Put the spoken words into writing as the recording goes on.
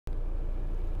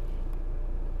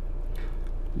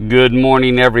Good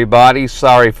morning, everybody.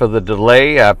 Sorry for the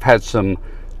delay. I've had some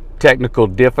technical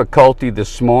difficulty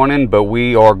this morning, but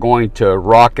we are going to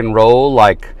rock and roll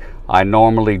like I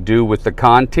normally do with the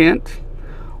content.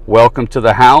 Welcome to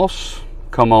the house.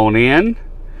 Come on in.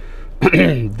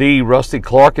 The Rusty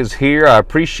Clark is here. I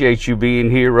appreciate you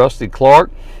being here, Rusty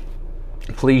Clark.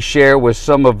 Please share with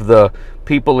some of the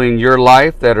people in your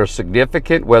life that are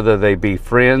significant, whether they be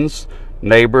friends,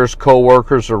 neighbors,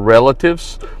 co-workers, or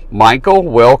relatives. Michael,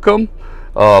 welcome.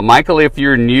 Michael, if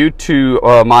you're new to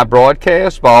my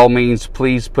broadcast, by all means,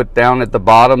 please put down at the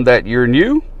bottom that you're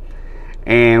new.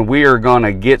 And we are going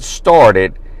to get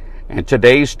started. And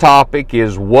today's topic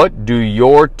is, what do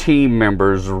your team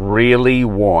members really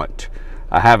want?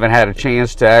 I haven't had a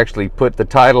chance to actually put the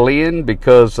title in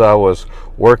because I was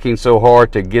working so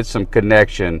hard to get some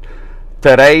connection.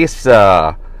 Today's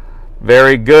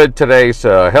very good. Today's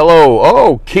hello.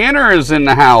 Oh, Kenner is in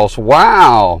the house.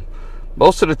 Wow.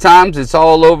 Most of the times it's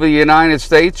all over the United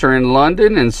States or in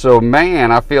London, and so,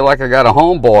 man, I feel like I got a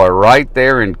homeboy right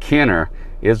there in Kenner.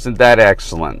 Isn't that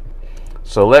excellent?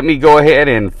 So let me go ahead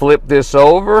and flip this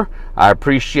over. I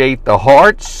appreciate the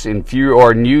hearts. And if you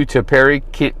are new to Perry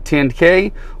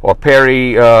 10K or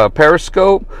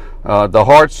Periscope, the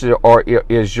hearts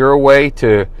is your way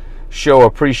to show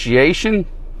appreciation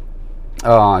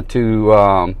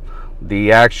to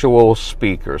the actual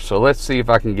speaker. So let's see if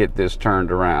I can get this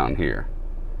turned around here.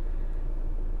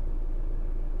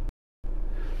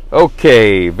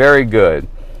 Okay, very good.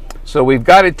 So we've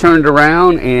got it turned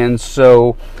around, and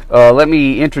so let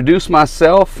me introduce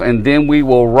myself and then we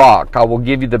will rock. I will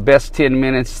give you the best 10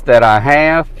 minutes that I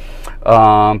have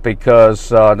because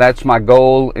that's my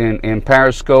goal in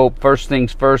Periscope. First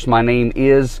things first, my name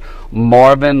is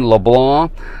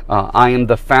MarvinLeBlanc. I am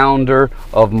the founder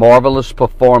of Marvelous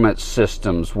Performance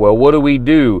Systems. Well, what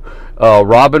do?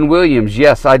 Robin Williams,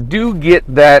 yes, I do get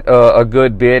that a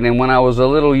good bit. And when I was a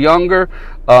little younger,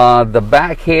 the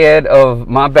backhead of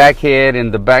my backhead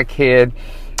and the backhead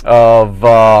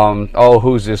of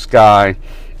who's this guy?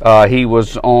 He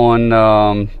was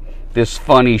on this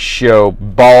funny show,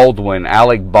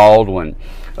 Alec Baldwin.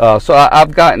 So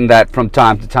I've gotten that from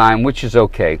time to time, which is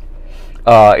okay.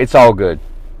 It's all good.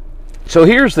 So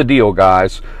here's the deal,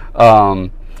 guys.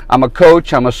 I'm a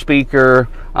coach, I'm a speaker,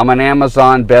 I'm an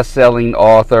Amazon best-selling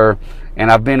author, and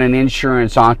I've been an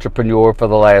insurance entrepreneur for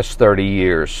the last 30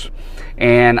 years.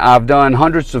 And I've done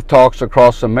hundreds of talks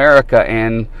across America,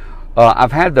 and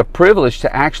I've had the privilege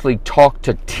to actually talk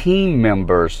to team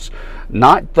members,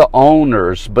 not the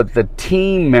owners, but the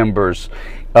team members,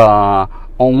 on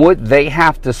what they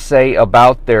have to say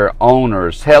about their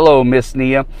owners. Hello, Miss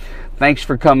Nia. Thanks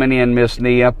for coming in, Miss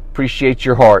Nia. Appreciate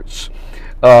your hearts.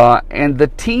 And the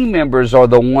team members are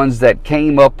the ones that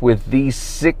came up with these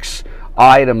 6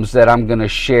 items that I'm going to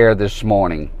share this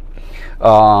morning.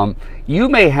 You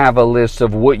may have a list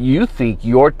of what you think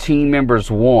your team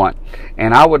members want,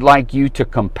 and I would like you to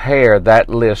compare that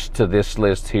list to this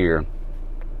list here.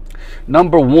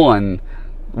 Number 1,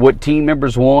 what team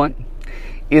members want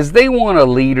is they want a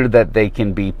leader that they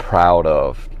can be proud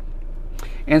of.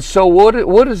 And so what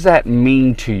does that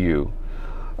mean to you?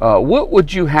 What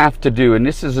would you have to do? And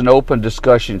this is an open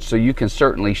discussion, so you can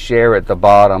certainly share at the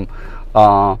bottom.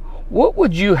 What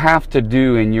would you have to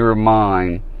do in your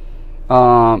mind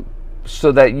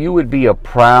so that you would be a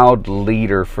proud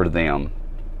leader for them?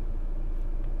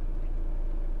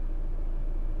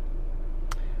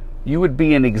 You would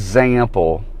be an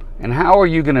example. And how are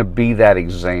you going to be that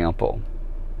example?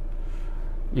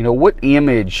 You know, what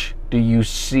image do you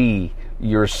see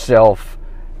yourself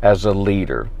as a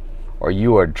leader? Are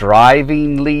you a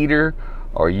driving leader?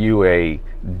 Are you a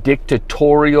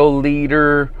dictatorial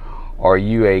leader? Are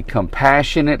you a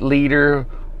compassionate leader?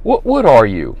 What are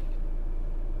you?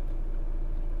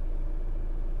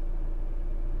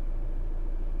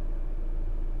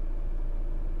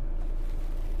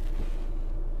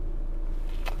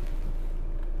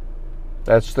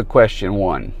 That's the question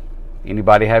 1.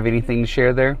 Anybody have anything to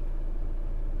share there?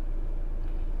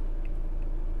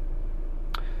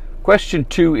 Question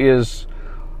 2 is,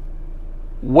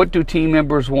 what do team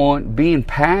members want? Being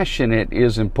passionate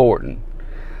is important.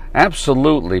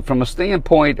 Absolutely. From a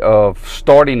standpoint of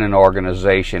starting an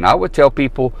organization, I would tell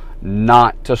people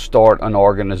not to start an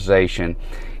organization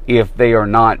if they are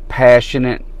not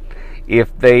passionate,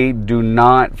 if they do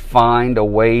not find a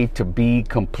way to be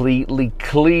completely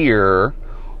clear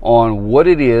on what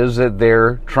it is that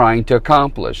they're trying to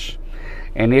accomplish.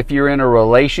 And if you're in a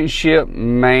relationship,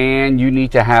 man, you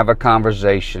need to have a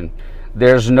conversation.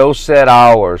 There's no set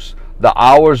hours. The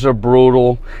hours are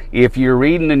brutal. If you're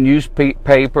reading the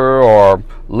newspaper or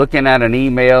looking at an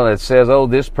email that says, oh,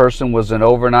 this person was an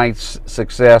overnight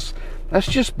success, that's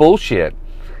just bullshit.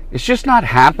 It's just not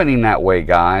happening that way,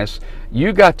 guys.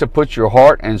 You got to put your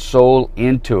heart and soul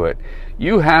into it.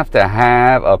 You have to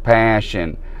have a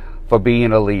passion for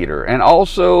being a leader. And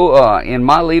also, in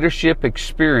my leadership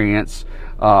experience,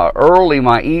 early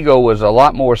my ego was a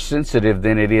lot more sensitive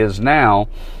than it is now.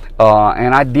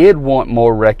 And I did want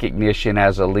more recognition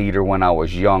as a leader when I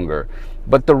was younger.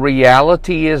 But the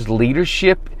reality is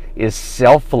leadership is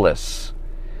selfless.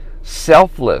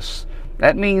 Selfless.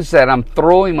 That means that I'm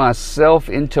throwing myself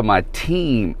into my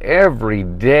team every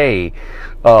day,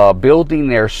 building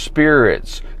their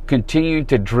spirits, continuing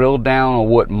to drill down on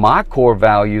what my core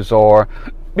values are,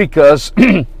 because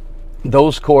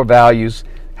those core values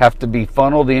have to be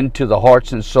funneled into the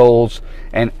hearts and souls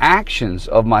and actions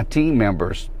of my team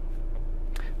members.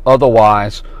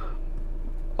 Otherwise,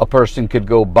 a person could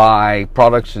go buy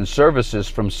products and services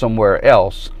from somewhere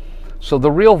else. So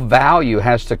the real value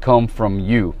has to come from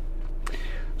you.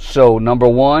 So number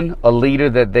one, a leader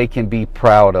that they can be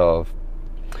proud of.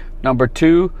 Number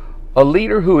two, a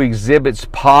leader who exhibits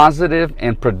positive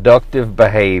and productive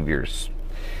behaviors.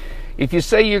 If you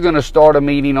say you're going to start a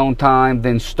meeting on time,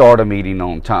 then start a meeting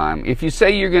on time. If you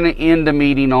say you're going to end the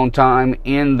meeting on time,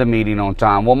 end the meeting on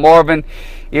time. Well, Marvin,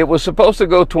 it was supposed to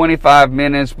go 25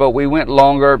 minutes, but we went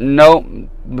longer. Nope,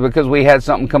 because we had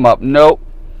something come up. Nope.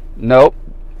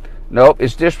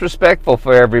 It's disrespectful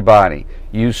for everybody.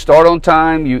 You start on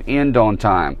time, you end on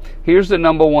time. Here's the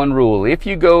number one rule. If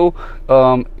you go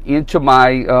into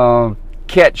my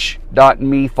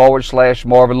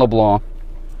catch.me/MarvinLeBlanc,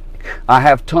 I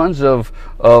have tons of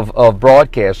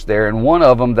broadcasts there, and one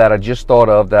of them that I just thought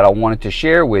of that I wanted to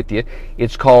share with you,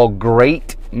 it's called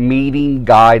Great Meeting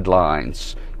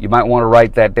Guidelines. You might want to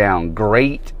write that down,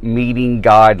 Great Meeting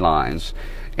Guidelines.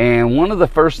 And one of the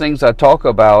first things I talk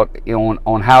about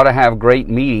on how to have great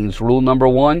meetings, rule number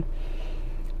one,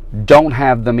 don't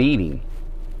have the meeting.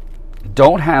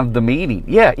 Don't have the meeting.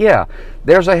 Yeah.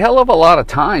 There's a hell of a lot of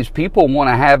times people want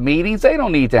to have meetings. They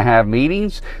don't need to have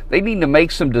meetings. They need to make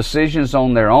some decisions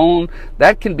on their own.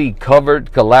 That can be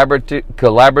covered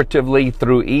collaboratively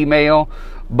through email.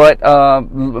 But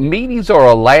meetings are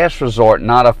a last resort,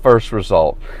 not a first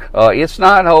result. It's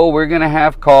not, oh, we're going to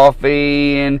have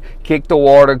coffee and kick the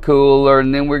water cooler,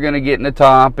 and then we're going to get in the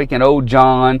topic, and oh,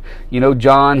 John,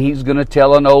 John, he's going to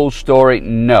tell an old story.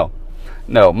 No,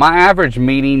 my average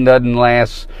meeting doesn't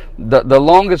last. The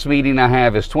longest meeting I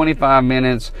have is 25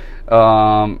 minutes.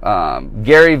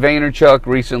 Gary Vaynerchuk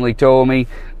recently told me,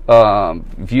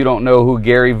 if you don't know who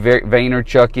Gary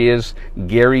Vaynerchuk is,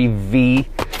 Gary V,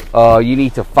 you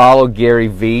need to follow Gary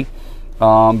V,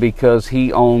 because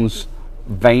he owns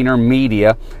Vayner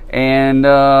Media, and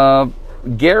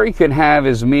Gary can have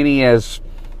as many as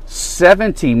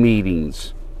 70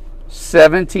 meetings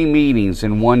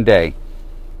in one day.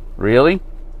 Really?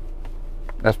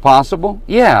 That's possible?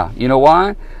 Yeah. You know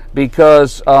why?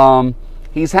 Because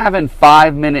he's having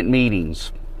 5-minute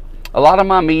meetings. A lot of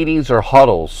my meetings are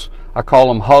huddles. I call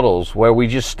them huddles, where we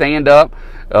just stand up,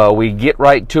 we get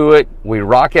right to it, we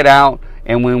rock it out,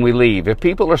 and when we leave. If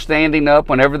people are standing up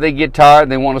whenever they get tired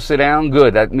and they want to sit down,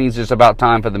 good. That means it's about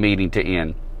time for the meeting to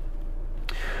end.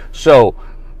 So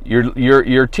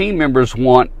your team members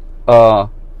want a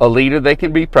leader they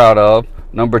can be proud of.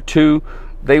 Number two,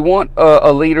 they want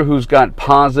a leader who's got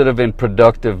positive and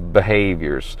productive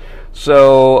behaviors.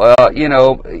 So,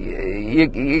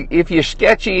 if you're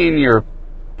sketchy in your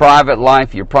private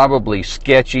life, you're probably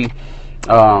sketchy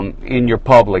in your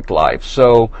public life.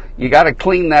 So you got to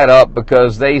clean that up,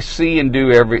 because they see and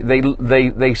do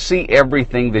they see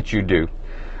everything that you do.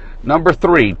 Number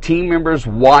three, team members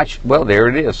watch. Well, there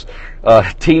it is.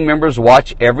 Team members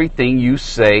watch everything you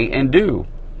say and do,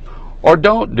 or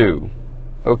don't do.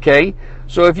 Okay.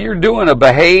 So if you're doing a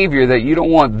behavior that you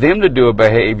don't want them to do a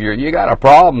behavior, you got a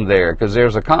problem there, because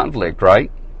there's a conflict,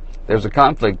 right? There's a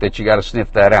conflict that you got to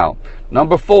sniff that out.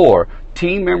 Number four,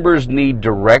 team members need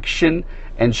direction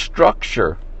and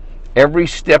structure every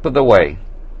step of the way.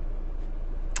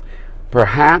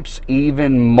 Perhaps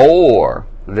even more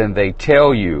than they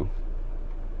tell you.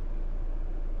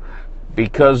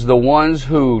 Because the ones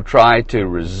who try to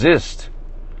resist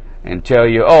and tell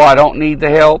you, oh, I don't need the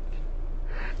help,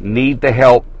 need the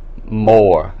help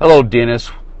more. Hello,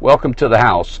 Dennis. Welcome to the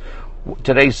house.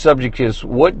 Today's subject is,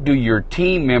 what do your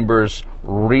team members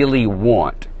really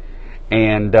want?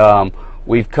 And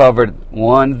we've covered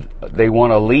one, they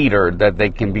want a leader that they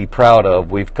can be proud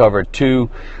of. We've covered two,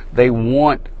 they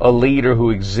want a leader who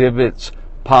exhibits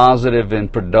positive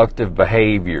and productive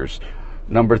behaviors.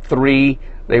 Number three,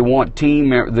 They want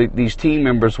these team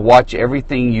members watch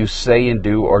everything you say and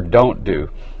do or don't do.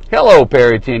 Hello,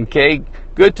 Perry 10K.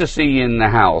 Good to see you in the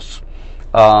house.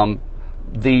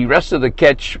 The rest of the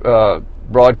catch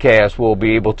broadcast will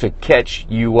be able to catch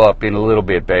you up in a little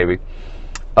bit, baby.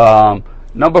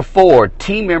 Number 4,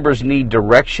 team members need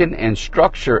direction and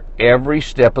structure every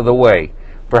step of the way.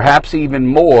 Perhaps even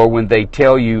more when they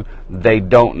tell you they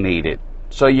don't need it.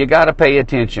 So you got to pay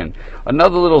attention.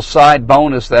 Another little side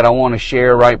bonus that I want to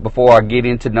share right before I get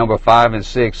into number 5 and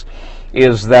 6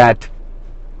 is that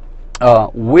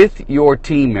with your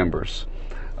team members,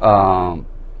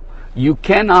 you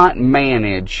cannot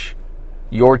manage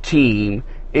your team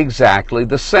exactly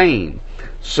the same.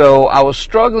 So I was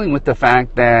struggling with the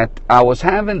fact that I was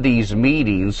having these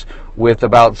meetings with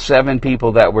about 7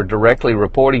 people that were directly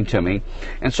reporting to me,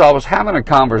 and so I was having a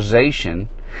conversation,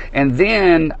 and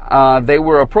then they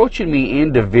were approaching me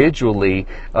individually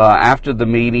after the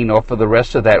meeting or for the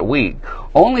rest of that week,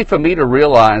 only for me to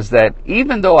realize that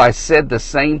even though I said the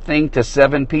same thing to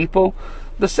 7 people,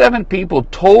 the 7 people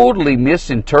totally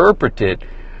misinterpreted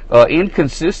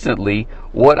inconsistently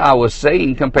what I was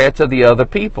saying compared to the other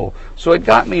people. So it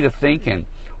got me to thinking,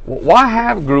 why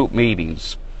have group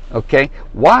meetings? Okay,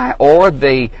 why are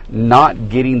they not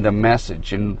getting the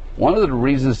message? And one of the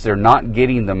reasons they're not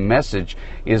getting the message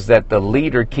is that the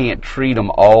leader can't treat them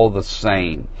all the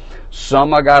same.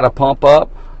 Some I got to pump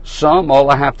up, some all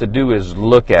I have to do is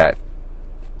look at,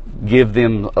 give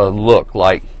them a look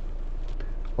like,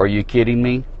 are you kidding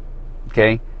me?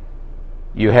 Okay,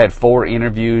 you had 4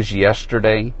 interviews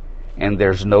yesterday and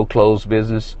there's no closed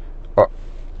business.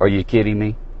 Are you kidding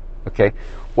me? Okay.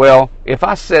 Well, if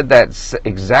I said that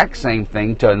exact same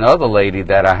thing to another lady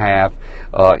that I have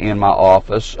in my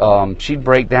office, she'd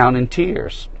break down in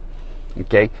tears.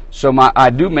 Okay. So I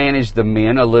do manage the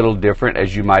men a little different,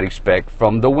 as you might expect,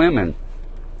 from the women.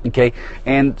 Okay.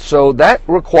 And so that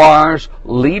requires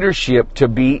leadership to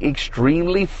be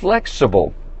extremely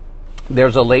flexible.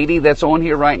 There's a lady that's on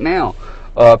here right now,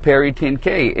 Perry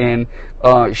 10K, and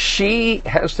she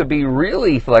has to be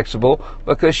really flexible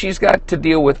because she's got to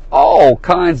deal with all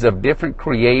kinds of different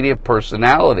creative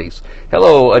personalities.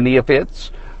 Hello, Ania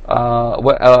Fitz,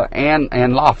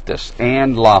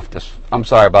 and Loftus. I'm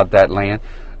sorry about that, Lan.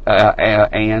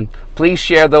 And please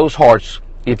share those hearts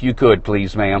if you could,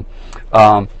 please, ma'am.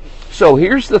 So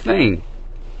here's the thing.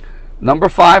 Number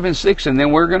 5 and 6, and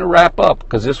then we're going to wrap up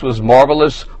because this was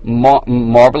marvelous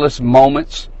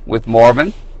moments with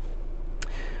Marvin.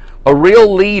 A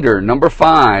real leader, number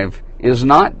 5, is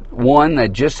not one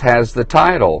that just has the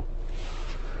title.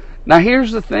 Now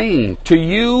here's the thing. To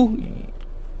you,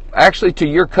 actually to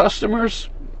your customers,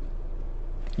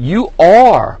 you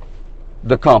are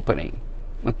the company.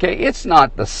 Okay? It's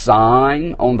not the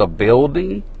sign on the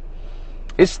building.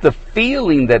 It's the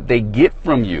feeling that they get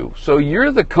from you. So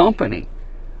you're the company.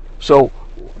 So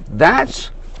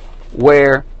that's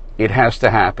where it has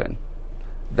to happen.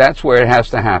 That's where it has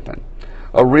to happen.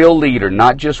 A real leader,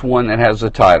 not just one that has a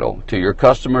title. To your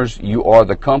customers, you are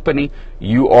the company.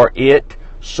 You are it.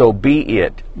 So be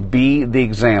it. Be the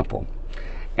example.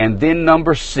 And then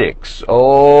number 6.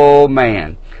 Oh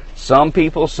man. Some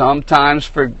people sometimes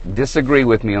disagree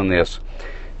with me on this.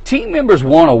 Team members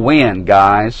want to win,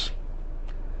 guys.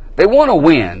 They want to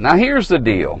win. Now here's the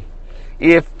deal.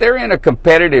 If they're in a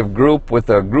competitive group with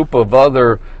a group of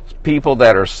other people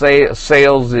that are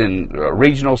sales and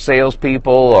regional sales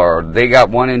people, or they got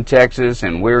one in Texas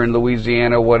and we're in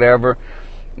Louisiana, whatever,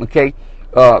 okay,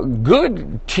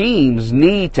 good teams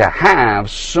need to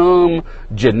have some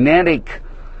genetic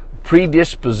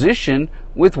predisposition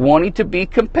with wanting to be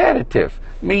competitive.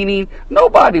 Meaning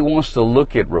nobody wants to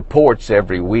look at reports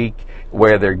every week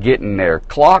where they're getting their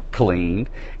clock cleaned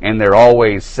and they're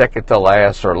always second to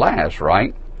last or last,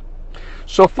 right?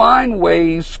 So find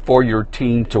ways for your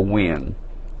team to win.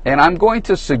 And I'm going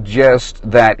to suggest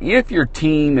that if your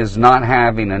team is not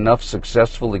having enough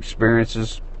successful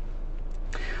experiences,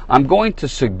 I'm going to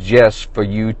suggest for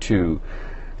you to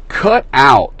cut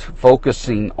out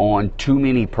focusing on too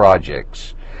many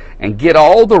projects and get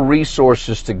all the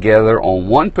resources together on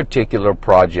one particular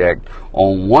project,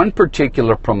 on one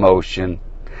particular promotion,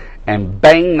 and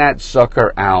bang that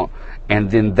sucker out.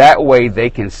 And then that way they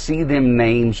can see their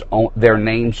names on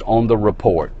the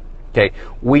report. Okay,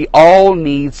 we all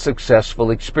need successful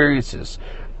experiences.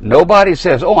 Nobody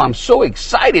says, "Oh, I'm so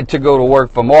excited to go to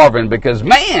work for Marvin because,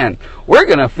 man, we're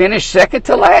going to finish second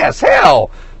to last." Hell,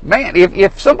 man,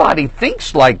 if somebody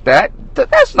thinks like that,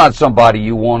 that's not somebody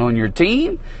you want on your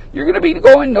team. You're going to be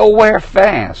going nowhere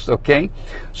fast, okay?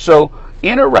 So,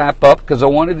 in a wrap-up, because I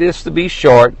wanted this to be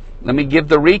short, let me give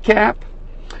the recap.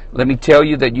 Let me tell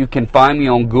you that you can find me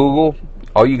on Google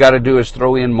All you got to do is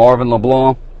throw in Marvin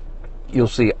LeBlanc. You'll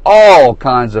see all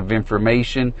kinds of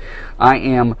information. I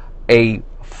am a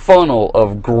funnel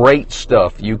of great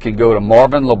stuff. You can go to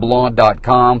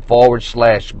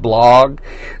MarvinLeBlanc.com/blog.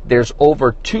 There's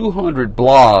over 200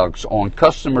 blogs on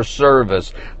customer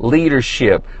service,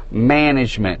 leadership,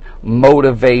 management,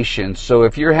 motivation. So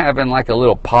if you're having like a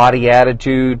little potty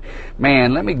attitude,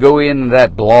 man, let me go into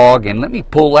that blog and let me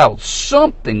pull out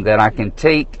something that I can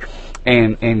take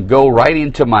and go right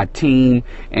into my team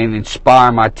and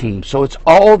inspire my team. So it's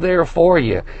all there for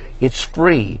you. It's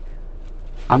free.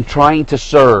 I'm trying to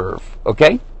serve,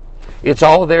 okay? It's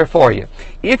all there for you.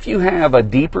 If you have a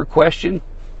deeper question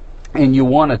and you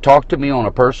want to talk to me on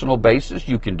a personal basis,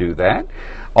 you can do that.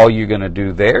 All you're going to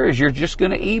do there is you're just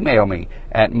going to email me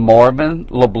at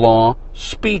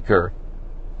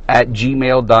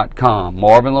MarvinLeBlancSpeaker@gmail.com.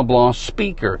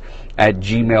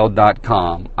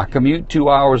 MarvinLeBlancSpeaker@gmail.com. I commute 2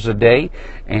 hours a day,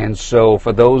 and so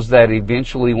for those that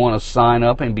eventually want to sign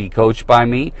up and be coached by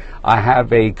me, I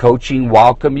have a coaching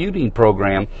while commuting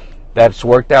program that's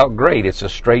worked out great. It's a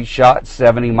straight shot,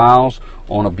 70 miles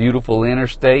on a beautiful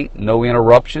interstate, no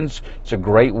interruptions. It's a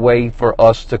great way for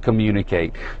us to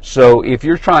communicate. So if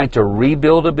you're trying to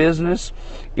rebuild a business,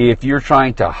 if you're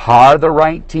trying to hire the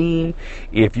right team,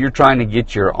 if you're trying to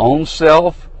get your own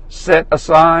self set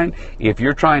aside, if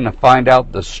you're trying to find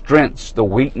out the strengths, the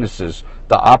weaknesses,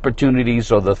 the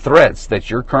opportunities, or the threats that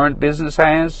your current business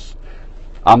has,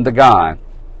 I'm the guy.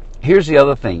 Here's the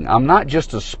other thing. I'm not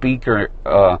just a speaker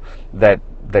that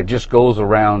just goes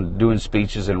around doing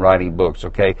speeches and writing books,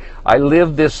 okay? I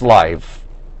live this life.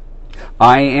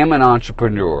 I am an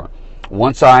entrepreneur.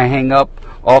 Once I hang up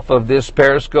off of this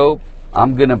Periscope,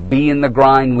 I'm going to be in the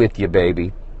grind with you,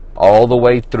 baby, all the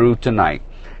way through tonight.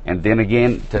 And then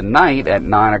again, tonight at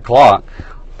 9 o'clock.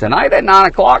 Tonight at 9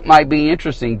 o'clock might be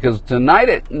interesting, because tonight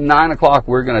at 9 o'clock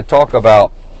we're going to talk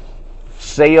about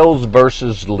sales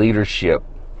versus leadership.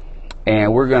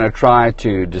 And we're going to try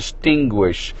to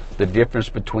distinguish the difference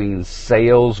between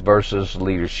sales versus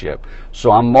leadership.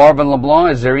 So I'm Marvin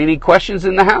LeBlanc. Is there any questions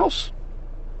in the house?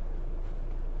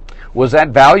 Was that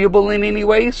valuable in any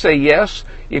way? Say yes.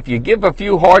 If you give a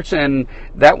few hearts, and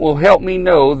that will help me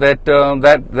know that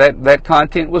that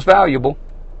content was valuable.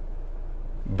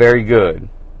 Very good.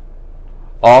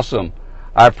 Awesome.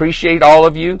 I appreciate all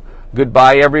of you.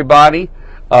 Goodbye, everybody.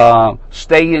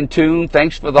 Stay in tune.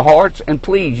 Thanks for the hearts. And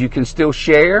please, you can still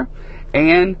share.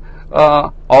 And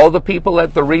all the people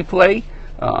at the replay,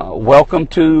 welcome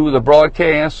to the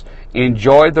broadcast.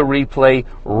 Enjoy the replay.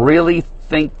 Really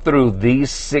think through these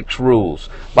 6 rules.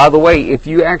 By the way, if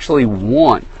you actually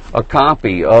want a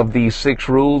copy of these 6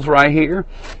 rules right here,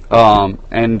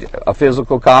 and a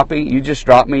physical copy, you just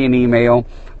drop me an email,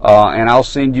 and I'll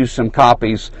send you some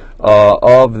copies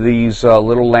of these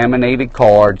little laminated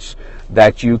cards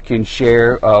that you can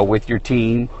share with your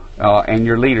team and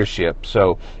your leadership.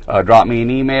 So drop me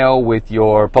an email with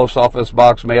your post office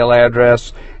box mail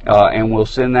address, and we'll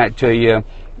send that to you,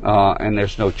 and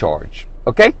there's no charge.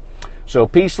 Okay? So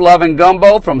peace, love, and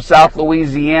gumbo from South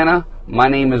Louisiana. My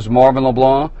name is Marvin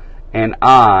LeBlanc, and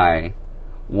I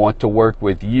want to work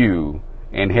with you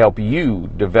and help you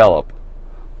develop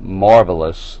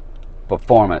marvelous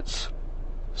performance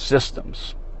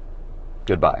systems.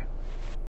 Goodbye.